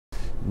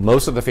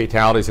most of the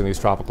fatalities in these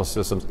tropical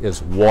systems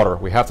is water.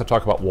 We have to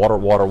talk about water,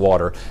 water,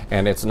 water.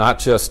 And it's not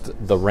just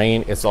the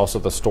rain, it's also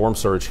the storm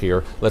surge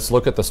here. Let's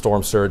look at the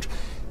storm surge.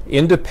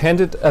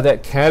 Independent of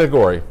that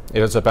category,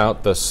 it is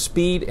about the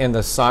speed and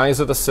the size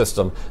of the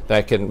system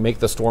that can make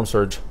the storm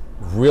surge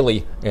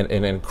really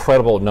in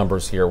incredible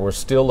numbers here. We're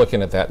still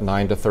looking at that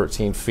 9 to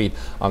 13 feet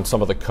on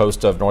some of the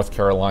coast of North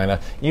Carolina,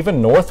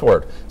 even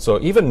northward.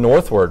 So even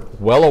northward,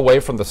 well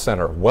away from the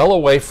center, well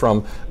away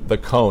from the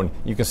cone,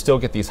 you can still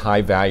get these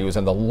high values.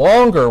 And the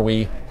longer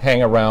we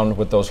hang around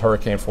with those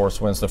hurricane force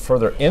winds, the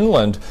further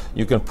inland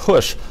you can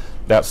push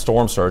that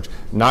storm surge.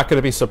 Not going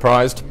to be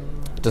surprised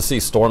to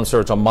see storm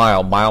surge a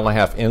mile, mile and a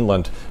half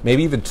inland,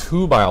 maybe even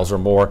 2 miles or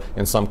more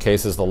in some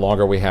cases, the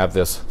longer we have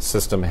this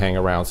system hang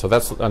around. So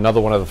that's another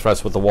one of the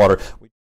threats with the water.